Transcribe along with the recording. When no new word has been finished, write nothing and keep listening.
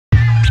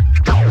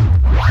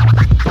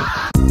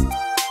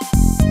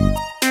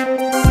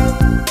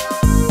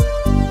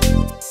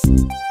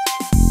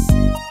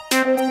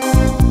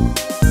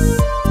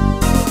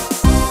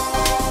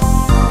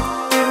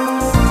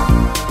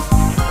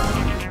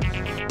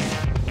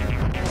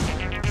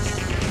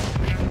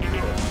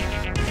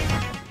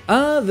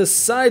The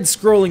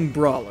side-scrolling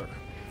brawler.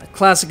 A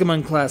classic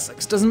among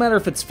classics. Doesn't matter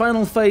if it's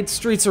Final Fight,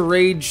 Streets of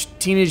Rage,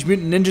 Teenage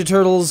Mutant Ninja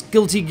Turtles,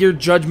 Guilty Gear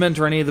Judgment,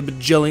 or any of the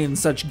bajillion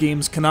such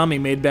games Konami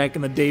made back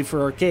in the day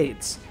for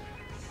arcades.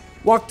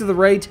 Walk to the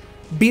right,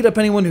 beat up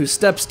anyone who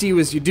steps to you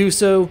as you do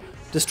so,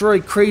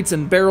 destroy crates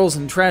and barrels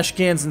and trash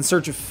cans in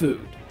search of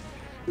food.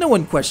 No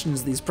one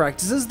questions these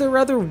practices, they're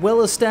rather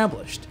well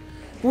established.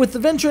 But with the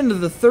venture into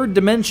the third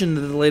dimension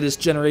that the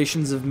latest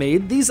generations have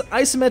made, these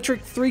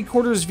isometric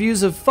three-quarters views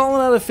have fallen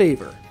out of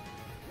favor.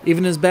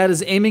 Even as bad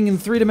as aiming in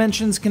 3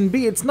 dimensions can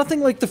be, it's nothing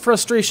like the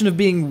frustration of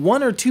being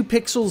 1 or 2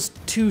 pixels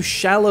too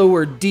shallow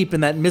or deep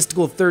in that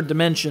mystical third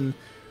dimension,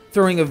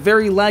 throwing a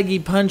very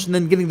laggy punch and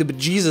then getting the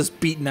bejesus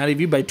beaten out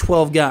of you by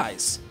 12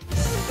 guys.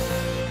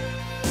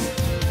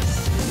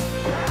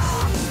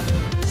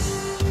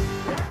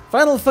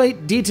 Final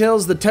Fight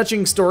details the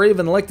touching story of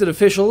an elected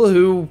official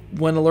who,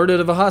 when alerted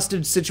of a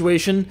hostage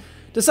situation,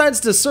 decides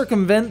to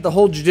circumvent the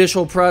whole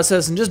judicial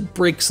process and just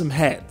break some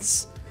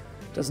heads.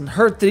 Doesn't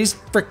hurt that he's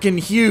frickin'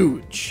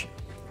 huge,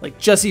 like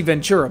Jesse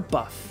Ventura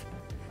buff.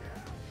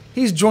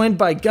 He's joined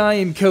by Guy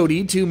and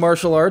Cody, 2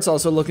 martial arts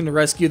also looking to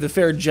rescue the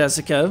fair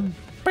Jessica.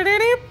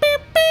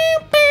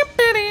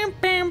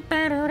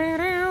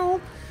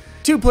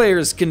 2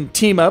 players can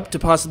team up to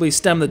possibly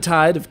stem the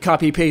tide of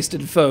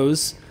copy-pasted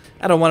foes.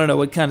 I don't want to know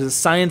what kind of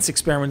science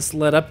experiments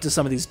led up to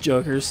some of these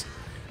jokers.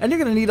 And you're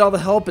going to need all the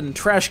help and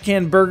trash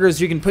can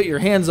burgers you can put your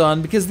hands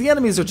on because the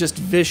enemies are just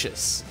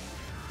vicious.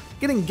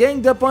 Getting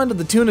ganged up on to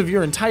the tune of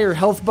your entire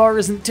health bar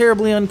isn't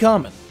terribly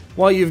uncommon.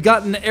 While you've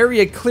got an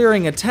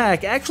area-clearing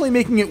attack, actually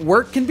making it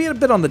work can be a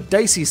bit on the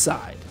dicey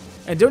side.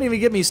 And don't even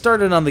get me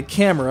started on the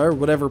camera, or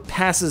whatever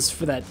passes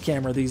for that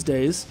camera these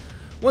days.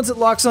 Once it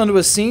locks onto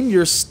a scene,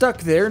 you're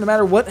stuck there no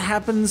matter what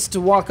happens to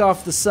walk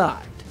off the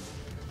side.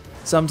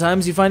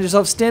 Sometimes you find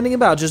yourself standing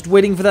about just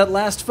waiting for that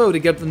last foe to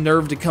get the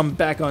nerve to come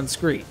back on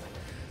screen.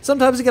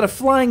 Sometimes you get a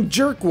flying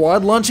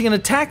jerkwad launching an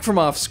attack from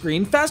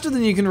off-screen faster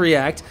than you can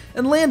react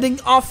and landing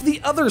off the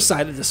other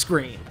side of the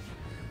screen.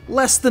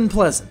 Less than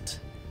pleasant.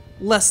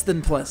 Less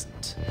than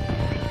pleasant.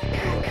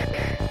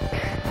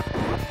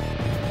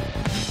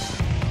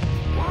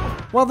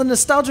 While the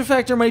nostalgia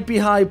factor might be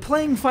high,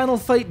 playing Final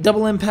Fight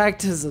Double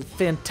Impact is a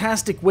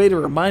fantastic way to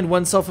remind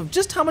oneself of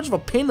just how much of a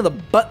pain in the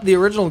butt the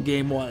original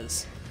game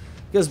was.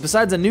 Because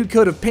besides a new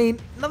coat of paint,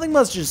 nothing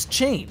much has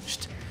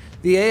changed.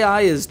 The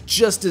AI is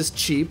just as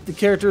cheap, the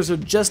characters are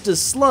just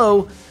as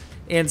slow,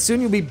 and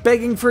soon you'll be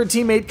begging for a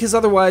teammate because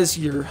otherwise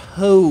you're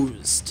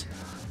hosed.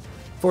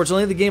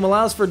 Fortunately, the game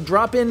allows for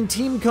drop-in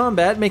team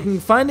combat, making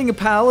finding a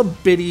pal a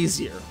bit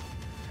easier.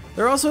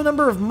 There are also a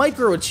number of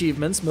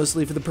micro-achievements,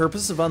 mostly for the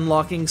purpose of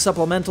unlocking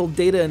supplemental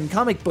data and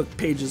comic book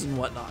pages and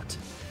whatnot.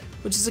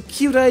 Which is a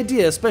cute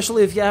idea,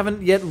 especially if you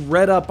haven't yet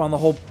read up on the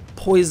whole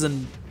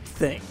poison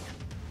thing.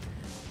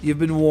 You've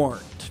been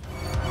warned.